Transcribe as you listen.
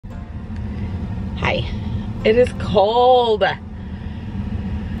Hi. It is cold.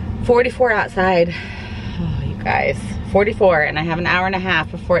 44 outside. Oh, you guys. 44, and I have an hour and a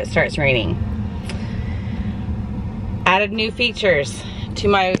half before it starts raining. Added new features to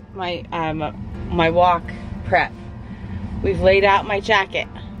my walk prep. We've laid out my jacket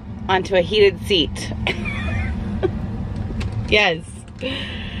onto a heated seat. Yes.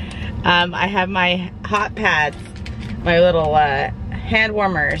 I have my hot pads, my little hand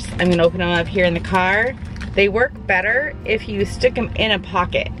warmers. I'm gonna open them up here in the car. They work better if you stick them in a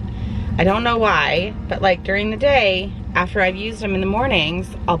pocket. I don't know why, but like during the day, after I've used them in the mornings,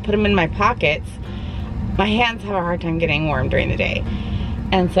 I'll put them in my pockets. My hands have a hard time getting warm during the day.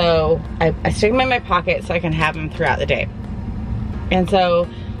 And so I stick them in my pocket so I can have them throughout the day. And so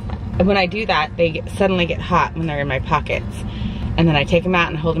when I do that, they suddenly get hot when they're in my pockets. And then I take them out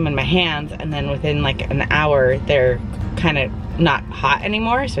and hold them in my hands, and then within like an hour, they're kind of not hot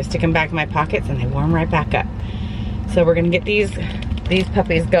anymore. So I stick them back in my pockets and they warm right back up. So we're gonna get these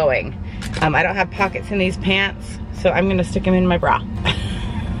puppies going. I don't have pockets in these pants, so I'm gonna stick them in my bra,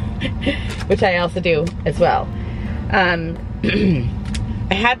 which I also do as well.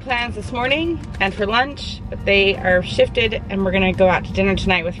 I had plans this morning and for lunch, but they are shifted, and we're gonna go out to dinner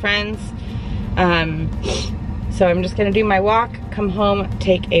tonight with friends. So I'm just gonna do my walk, come home,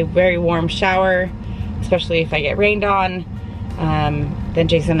 take a very warm shower, especially if I get rained on. Then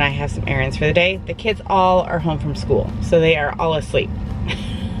Jason and I have some errands for the day. The kids all are home from school, so they are all asleep.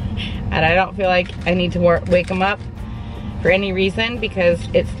 And I don't feel like I need to wake them up for any reason, because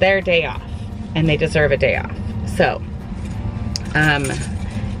it's their day off and they deserve a day off. So,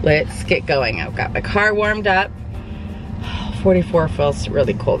 let's get going. I've got my car warmed up. 44 feels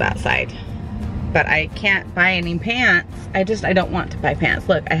really cold outside, but I can't buy any pants. I don't want to buy pants.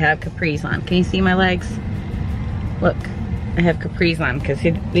 Look, I have capris on. Can you see my legs? Look, I have capris on because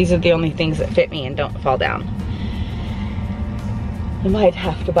these are the only things that fit me and don't fall down. I might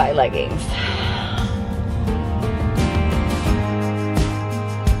have to buy leggings.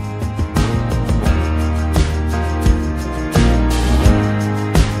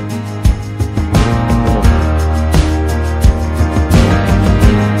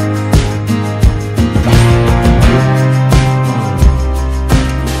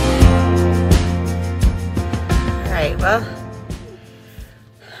 Well,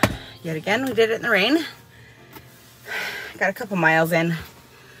 yet again, we did it in the rain. Got a couple miles in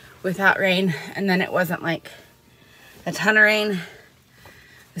without rain, and then it wasn't like a ton of rain.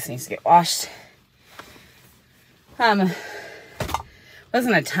 This needs to get washed. Wasn't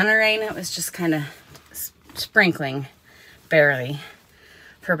a ton of rain. It was just kind of sprinkling, barely,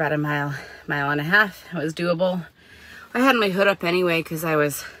 for about a mile and a half. It was doable. I had my hood up anyway because I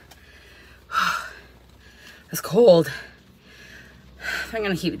was cold. If I'm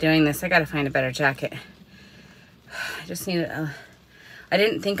gonna keep doing this, I gotta find a better jacket. I just need I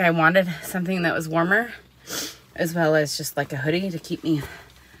didn't think I wanted something that was warmer, as well as just like a hoodie to keep my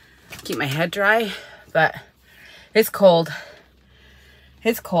head dry, but it's cold.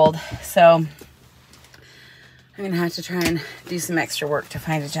 It's cold, so I'm gonna have to try and do some extra work to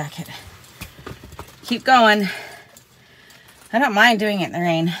find a jacket. Keep going. I don't mind doing it in the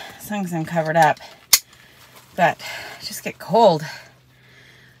rain, as long as I'm covered up. But I just get cold.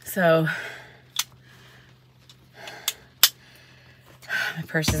 So my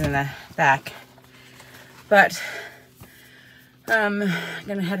purse is in the back. But I'm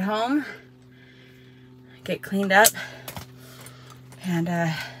gonna head home, get cleaned up, and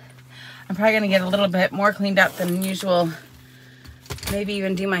I'm probably gonna get a little bit more cleaned up than usual. Maybe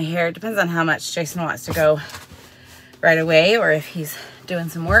even do my hair. It depends on how much Jason wants to go right away, or if he's doing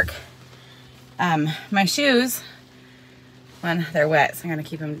some work. My shoes, when they're wet, so I'm gonna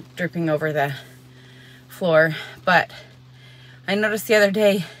keep them dripping over the floor, but I noticed the other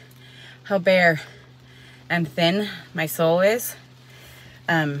day how bare and thin my sole is.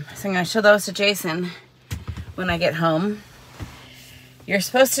 So I'm gonna show those to Jason when I get home. You're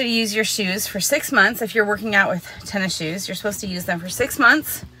supposed to use your shoes for 6 months. If you're working out with tennis shoes, you're supposed to use them for 6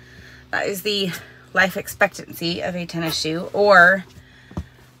 months. That is the life expectancy of a tennis shoe, or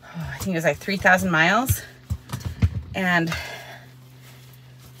I think it was like 3,000 miles. And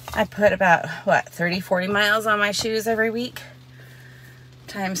I put about, what, 30, 40 miles on my shoes every week.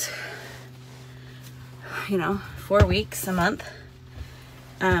 Times, 4 weeks a month.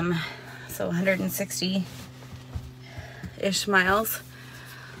 So 160-ish miles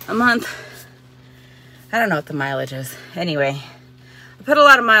a month. I don't know what the mileage is. Anyway, I put a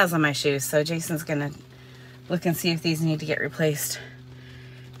lot of miles on my shoes, so Jason's gonna look and see if these need to get replaced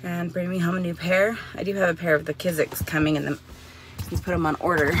and bring me home a new pair. I do have a pair of the Kizik's coming, and he's put them on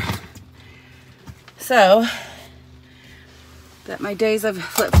order. So, that my days of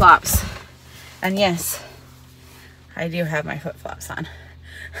flip-flops. And yes, I do have my flip-flops on.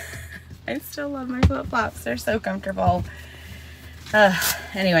 I still love my flip-flops. They're so comfortable.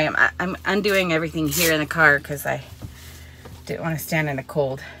 Anyway, I'm undoing everything here in the car because I didn't want to stand in the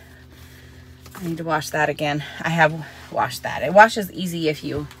cold. I need to wash that again. I have washed that. It washes easy if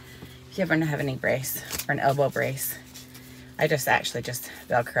you ever have a knee brace or an elbow brace. I just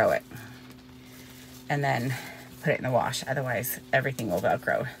Velcro it and then put it in the wash. Otherwise, everything will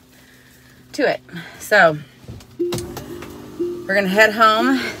Velcro to it. So, we're gonna head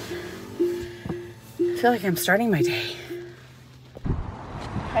home. I feel like I'm starting my day.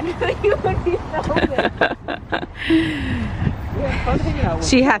 I knew you would be filming.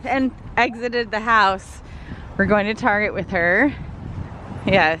 She hath exited the house. We're going to Target with her.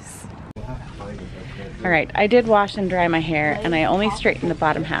 Yes. All right, I did wash and dry my hair, and I only straightened the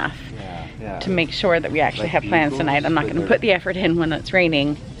bottom half to make sure that we actually have plans tonight. I'm not going to put the effort in when it's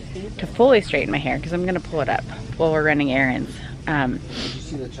raining to fully straighten my hair because I'm going to pull it up while we're running errands.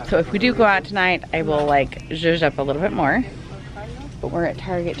 So if we do go out tonight, I will like zhuzh up a little bit more. But we're at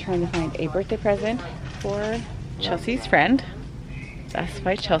Target trying to find a birthday present for Chelsea's friend. That's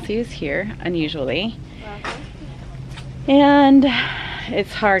why Chelsea is here, unusually. And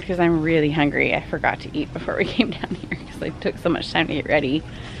it's hard because I'm really hungry. I forgot to eat before we came down here because I took so much time to get ready.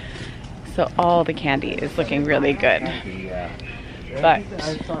 So all the candy is looking really good. But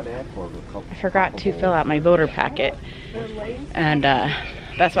I forgot to fill out my voter packet. And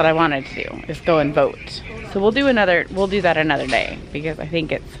that's what I wanted to do, is go and vote. So we'll do that another day because I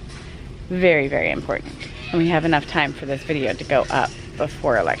think it's very, very important. And we have enough time for this video to go up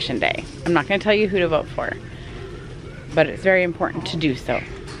before Election Day. I'm not going to tell you who to vote for, but it's very important to do so,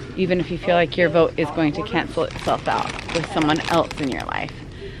 even if you feel like your vote is going to cancel itself out with someone else in your life.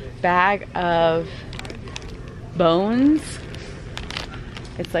 Bag of bones.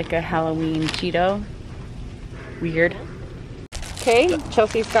 It's like a Halloween Cheeto. Weird. Okay,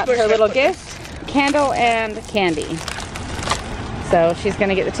 Chelsea's got her little gift, candle and candy. So she's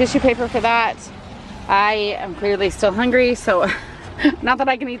gonna get the tissue paper for that. I am clearly still hungry, so not that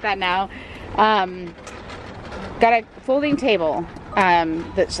I can eat that now. Got a folding table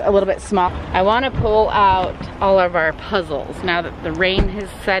that's a little bit small. I want to pull out all of our puzzles now that the rain has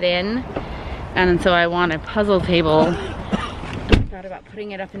set in, and so I want a puzzle table. I thought about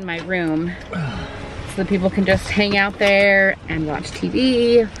putting it up in my room so that people can just hang out there and watch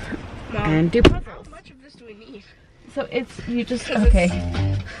TV and do puzzles. How much of this do we need? So you just, okay.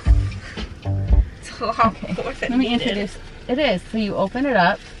 It's a lot more than Let me introduce. It is, so you open it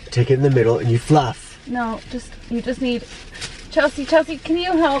up. Take it in the middle and you fluff. No, you just need, Chelsea, can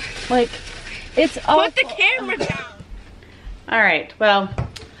you help? Like, it's all. Put the camera down. All right, well,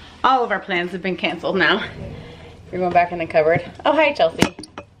 all of our plans have been canceled now. You're going back in the cupboard. Oh, hi, Chelsea.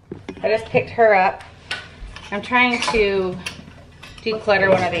 I just picked her up. I'm trying to declutter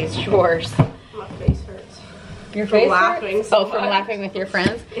one of these drawers. My face hurts. Your face laughing hurts? so Oh, from much. laughing with your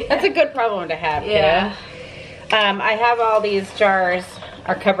friends? Yeah. That's a good problem to have, Yeah. kiddo. I have all these jars.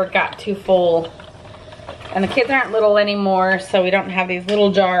 Our cupboard got too full. And the kids aren't little anymore, so we don't have these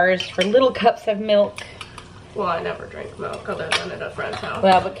little jars for little cups of milk. Well, I never drink milk other than at a friend's house.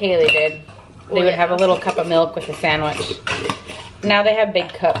 Well, but Kaylee did. They would have a little cup of milk with a sandwich. Now they have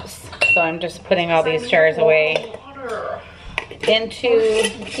big cups, so I'm just putting all these jars away into,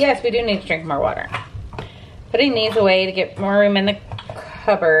 yes, we do need to drink more water. Putting these away to get more room in the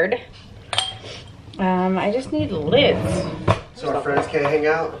cupboard. I just need lids. So our friends can't hang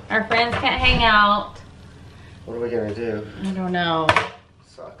out? Our friends can't hang out. What are we gonna do? I don't know.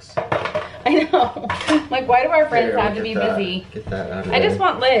 Sucks. I know. Like, why do our friends Here, have to look be at that. busy? Get that out of I there. just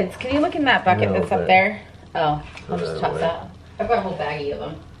want lids. Can you look in that bucket No, that's up but- there? Oh, I'll just Put toss it that. I've got a whole baggie of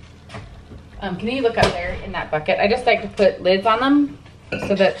them. Can you look up there in that bucket? I just like to put lids on them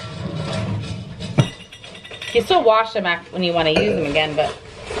so that you still wash them after when you want to use them again, but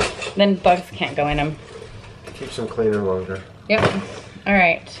then bugs can't go in them. Keeps them cleaner longer. Yep. All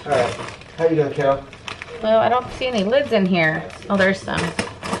right. Alright. How you doing, Carol? Well, I don't see any lids in here. Oh, there's some.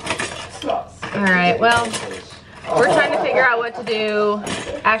 All right. Well, we're trying to figure out what to do.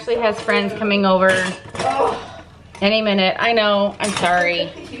 Ashley has friends coming over any minute. I know. I'm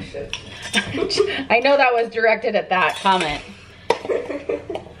sorry. I know that was directed at that comment.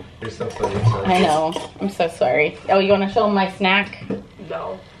 You're so funny. I know. I'm so sorry. Oh, you want to show them my snack?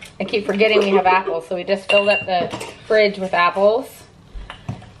 No. I keep forgetting we have apples, so we just filled up the fridge with apples.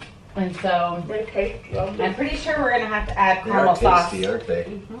 And so Okay. I'm pretty sure we're gonna have to add They caramel are sauce tasty, aren't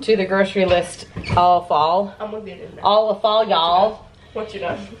they? to the grocery list all fall. I'm gonna get in there. All the fall, y'all. What you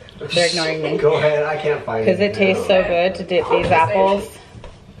done? They're ignoring me. Go ahead, I can't find it. Because it tastes so good to dip these apples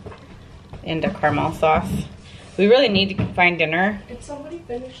into caramel sauce. We really need to find dinner. Did somebody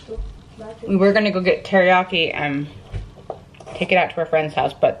finish the mac and We were gonna go get teriyaki and take it out to our friend's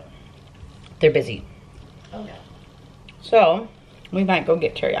house, but they're busy. Oh yeah. So we might go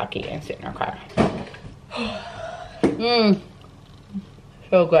get teriyaki and sit in our car. Mmm.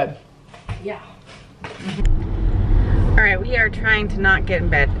 So good. Yeah. All right, we are trying to not get in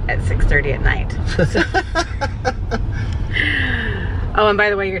bed at 6:30 at night. Oh, and by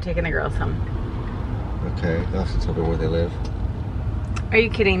the way, you're taking the girls home. Okay, you also tell me where they live. Are you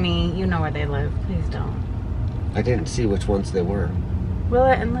kidding me? You know where they live. Please don't. I didn't see which ones they were.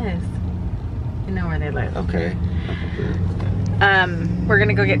 Willa and Liz. You know where they live. Okay. We're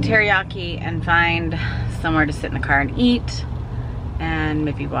gonna go get teriyaki and find somewhere to sit in the car and eat, and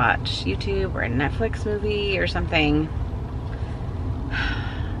maybe watch YouTube or a Netflix movie or something.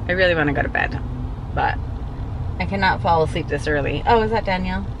 I really want to go to bed, but I cannot fall asleep this early. Oh, is that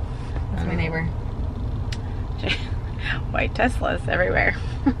Danielle? That's my neighbor. White Teslas everywhere.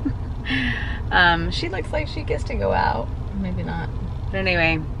 She looks like she gets to go out. Maybe not. But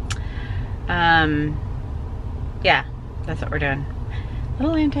anyway, yeah, that's what we're doing. A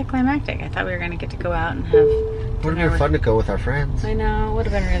little anticlimactic. I thought we were going to get to go out and have... Would have been fun to go with our friends. I know, would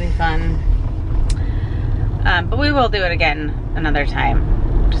have been really fun. But we will do it again another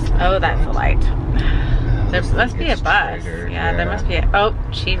time. Just, oh, that's a light. There must be a bus. Yeah, there must be a... Oh,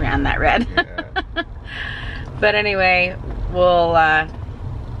 she ran that red. Yeah. But anyway, we'll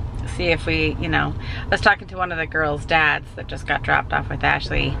see if we, you know... I was talking to one of the girls' dads that just got dropped off with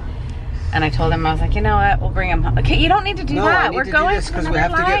Ashley. And I told him, I was like, you know what, we'll bring him home. Okay, you don't need to do that. We're going to because we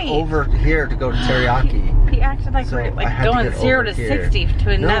have to get over here to go to teriyaki. He acted like we're like going 0 to 60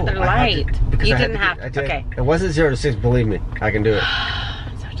 to another light. You didn't have to. Okay. It wasn't 0 to 6, believe me. I can do it.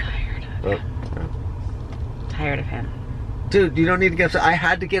 I'm so tired of him. Tired of him. Dude, you don't need to get up. I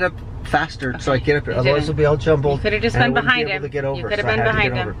had to get up faster so I get up here. Otherwise it'll be all jumbled. You could have just been behind him. You could have been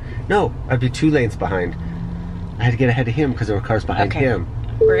behind him. No, I'd be 2 lanes behind. I had to get ahead of him because there were cars behind him.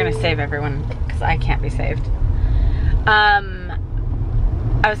 We're gonna save everyone because I can't be saved.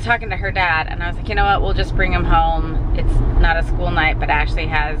 I was talking to her dad and I was like, you know what, we'll just bring him home. It's not a school night, but Ashley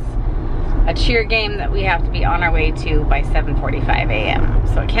has a cheer game that we have to be on our way to by 7:45 a.m.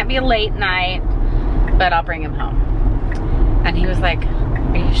 So it can't be a late night, but I'll bring him home. And he was like,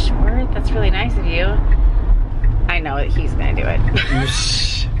 are you sure? That's really nice of you. I know that he's gonna do it.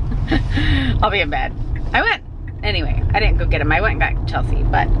 I'll be in bed. I went. Anyway, I didn't go get him. I went and got Chelsea,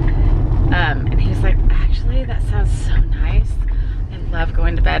 but, and he was like, actually, that sounds so nice. I love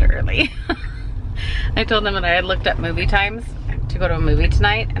going to bed early. I told them that I had looked up movie times to go to a movie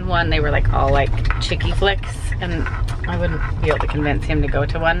tonight, and one, they were like all like chicky flicks, and I wouldn't be able to convince him to go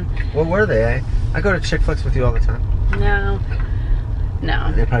to one. What were they? I go to chick flicks with you all the time. No.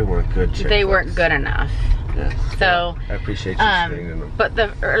 No. They probably weren't good chick They flicks. weren't good enough. Yeah. So I appreciate you staying in them. But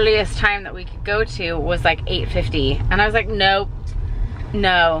the earliest time that we could go to was like 8:50, and I was like, nope,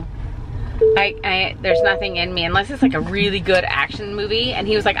 no. There's nothing in me unless it's like a really good action movie. And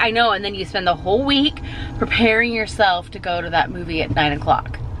he was like, I know. And then you spend the whole week preparing yourself to go to that movie at 9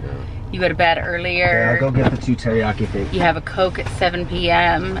 o'clock. Yeah. You go to bed earlier. Okay, I'll go get the 2 teriyaki things. You have a Coke at 7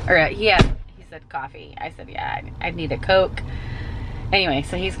 p.m. Or he said coffee. I said, yeah, I need a Coke. Anyway,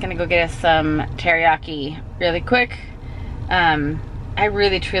 so he's gonna go get us some teriyaki really quick. I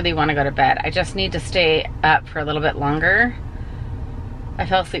really truly want to go to bed. I just need to stay up for a little bit longer. I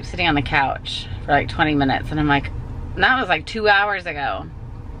fell asleep sitting on the couch for like 20 minutes and I'm like, that was like 2 hours ago.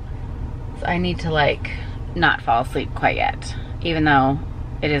 So I need to like not fall asleep quite yet. Even though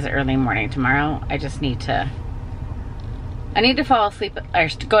it is early morning tomorrow, I just need to, I need to fall asleep or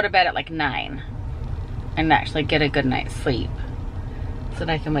to go to bed at like 9 and actually get a good night's sleep so that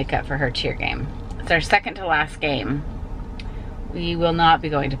I can wake up for her cheer game. It's our second to last game. We will not be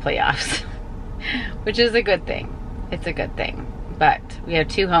going to playoffs, which is a good thing. It's a good thing. But we have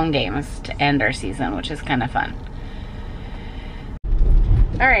 2 home games to end our season, which is kind of fun.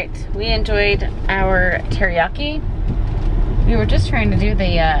 All right, we enjoyed our teriyaki. We were just trying to do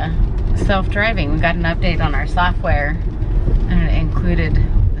the self-driving. We got an update on our software and it included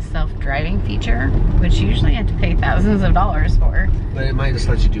the self-driving feature, which usually you have to pay thousands of dollars for. But it might just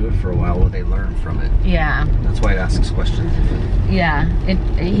let you do it for a while they learn from it. Yeah. That's why it asks questions. Yeah,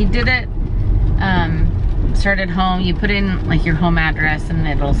 he did it, started home, you put in like your home address and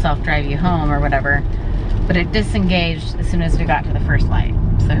it'll self-drive you home or whatever, but it disengaged as soon as we got to the first light,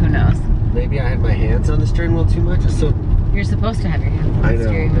 so who knows. Maybe I had my hands on the steering wheel too much. So you're supposed to have your hands on the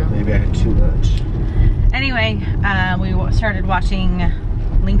steering wheel. Maybe I had too much. Anyway, we started watching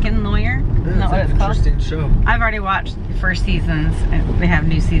Lincoln Lawyer. Isn't that what it's called? Interesting show. I've already watched the first seasons, and they have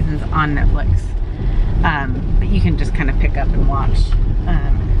new seasons on Netflix. But you can just kind of pick up and watch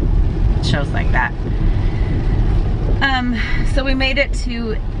shows like that. So we made it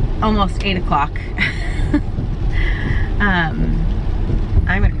to almost 8 o'clock. I'm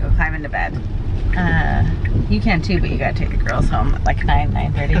gonna go climb into bed. You can too, but you gotta take the girls home at like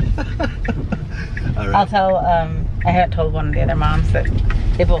 9:30. All right. I'll tell, I haven't told one of the other moms that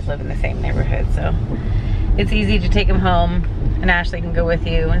they both live in the same neighborhood, so it's easy to take them home, and Ashley can go with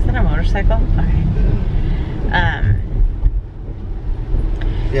you. Is that a motorcycle? Okay.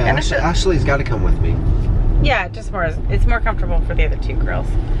 Yeah, Ashley's got to come with me. Yeah, just more, it's more comfortable for the other two girls.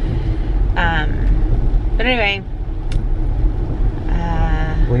 But anyway.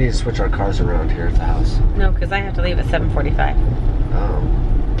 We need to switch our cars around here at the house. No, because I have to leave at 7:45. Oh.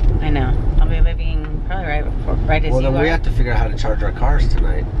 I know. I'll be leaving probably right as you Well, then we are. have to figure out how to charge our cars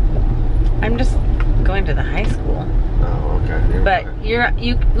tonight. I'm just going to the high school. Oh, okay. But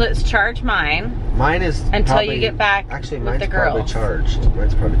let's charge mine. Mine is until probably, you get back. Actually, with mine's the probably girls. charged.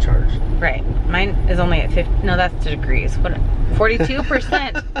 Mine's probably charged. Right. Mine is only at 50. No, that's degrees. What?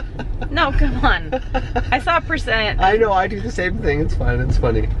 42%. No, come on. I saw a percent. I know. I do the same thing. It's fine. It's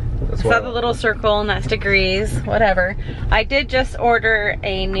funny. That's I saw the little circle, and that's degrees. Whatever. I did just order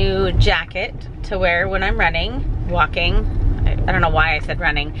a new jacket to wear when I'm running, walking. I don't know why I said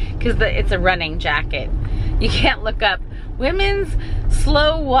running, because it's a running jacket. You can't look up women's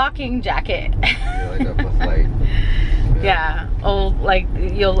slow walking jacket. You'll end up with like... Yeah, old, like,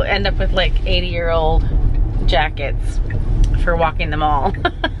 you'll end up with like 80-year-old jackets for walking the mall.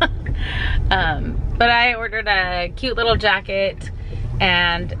 But I ordered a cute little jacket,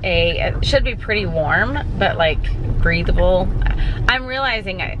 and it should be pretty warm, but like breathable. I'm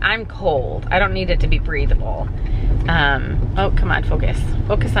realizing I'm cold. I don't need it to be breathable. Oh, come on, focus.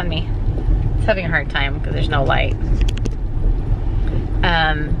 Focus on me. It's having a hard time because there's no light.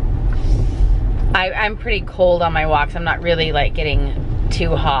 I'm pretty cold on my walks. I'm not really like getting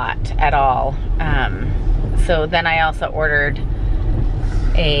too hot at all. So then I also ordered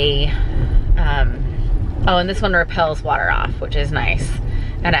a, oh, and this one repels water off, which is nice.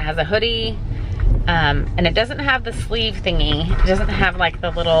 And it has a hoodie, and it doesn't have the sleeve thingy. It doesn't have like the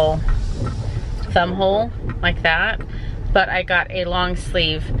little thumb hole like that. But I got a long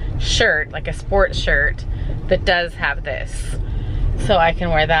sleeve shirt, like a sports shirt, that does have this. So I can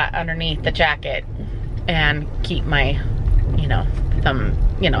wear that underneath the jacket and keep my, thumb,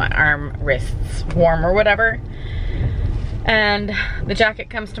 arm, wrists warm or whatever. And the jacket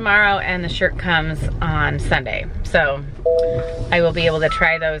comes tomorrow and the shirt comes on Sunday. So I will be able to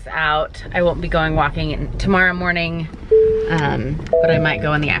try those out. I won't be going walking tomorrow morning, but I might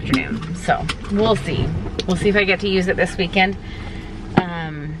go in the afternoon. So we'll see. We'll see if I get to use it this weekend.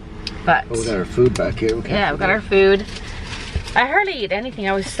 But we got our food back here. Yeah, we got our food. I hardly eat anything.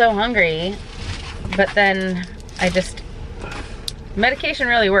 I was so hungry, but then medication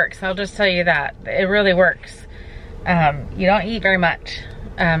really works. I'll just tell you that. It really works. You don't eat very much.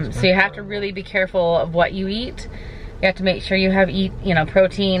 So you have to really be careful of what you eat. You have to make sure you have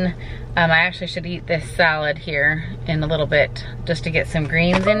protein. I actually should eat this salad here in a little bit just to get some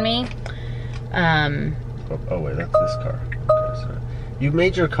greens in me. Oh wait, that's this car. Okay, sorry. You've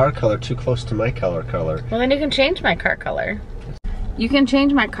made your car color too close to my color. Well, then you can change my car color. You can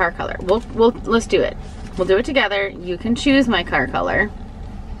change my car color. Let's do it. We'll do it together. You can choose my car color.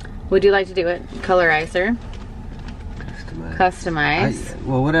 Would you like to do it? Colorizer. Customize.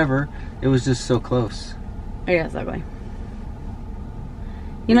 Well, whatever. It was just so close. Oh yeah, it's ugly.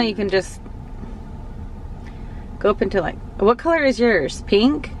 You can just go up into like, what color is yours?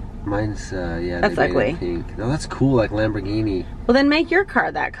 Pink? Mine's, yeah, that's ugly. Pink. No, that's cool, like Lamborghini. Well, then make your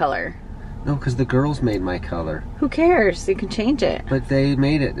car that color. No, because the girls made my color. Who cares? You can change it. But they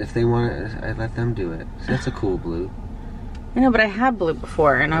made it. If they want it, I let them do it. So that's a cool blue. I know, but I had blue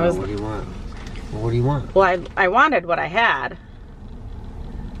before, and I was... What do you want? Well, what do you want? Well, I wanted what I had.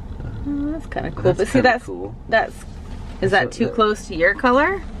 Oh, that's kind of cool. But see, that's cool. Is that too close to your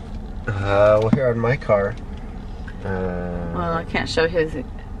color? Well, here on my car. Well, I can't show his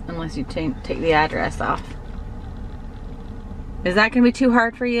unless you take the address off. Is that going to be too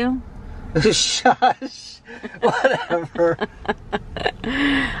hard for you? Shush. Whatever.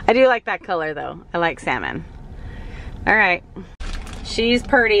 I do like that color though. I like salmon. All right. She's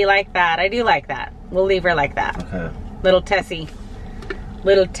pretty like that. I do like that. We'll leave her like that. Okay. Little Tessie.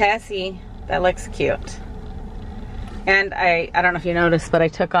 Little Tessie. That looks cute. And I don't know if you noticed, but I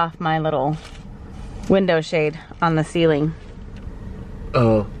took off my little window shade on the ceiling.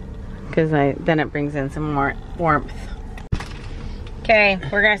 Oh. because then it brings in some more warmth. Okay,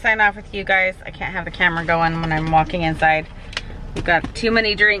 we're gonna sign off with you guys. I can't have the camera going when I'm walking inside. We've got too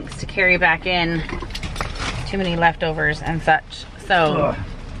many drinks to carry back in, too many leftovers and such. So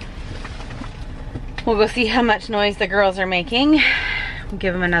we'll go see how much noise the girls are making. We'll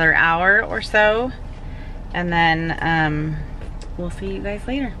give them another hour or so, and then we'll see you guys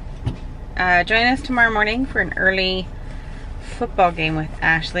later. Join us tomorrow morning for an early football game with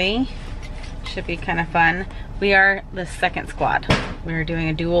Ashley. Should be kind of fun. We are the second squad. We're doing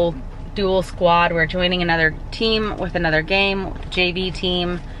a dual squad. We're joining another team with another game, JV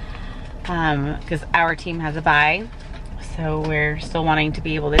team, because our team has a bye. So we're still wanting to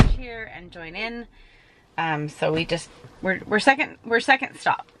be able to cheer and join in. So we're second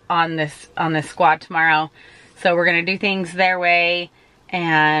stop on this squad tomorrow. So we're gonna do things their way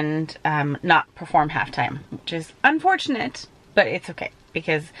and not perform halftime, which is unfortunate, but it's okay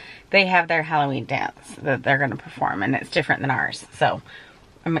because they have their Halloween dance that they're gonna perform and it's different than ours. So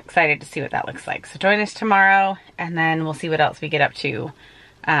I'm excited to see what that looks like. So join us tomorrow and then we'll see what else we get up to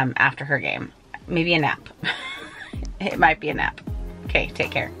after her game. Maybe a nap. It might be a nap. Okay,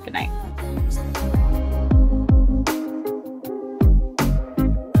 take care. Good night.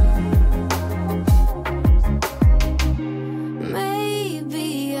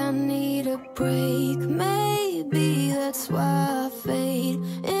 Maybe I need a break. Maybe that's why I fade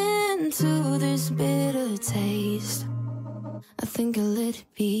into this bitter taste. I think I'll let it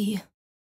be.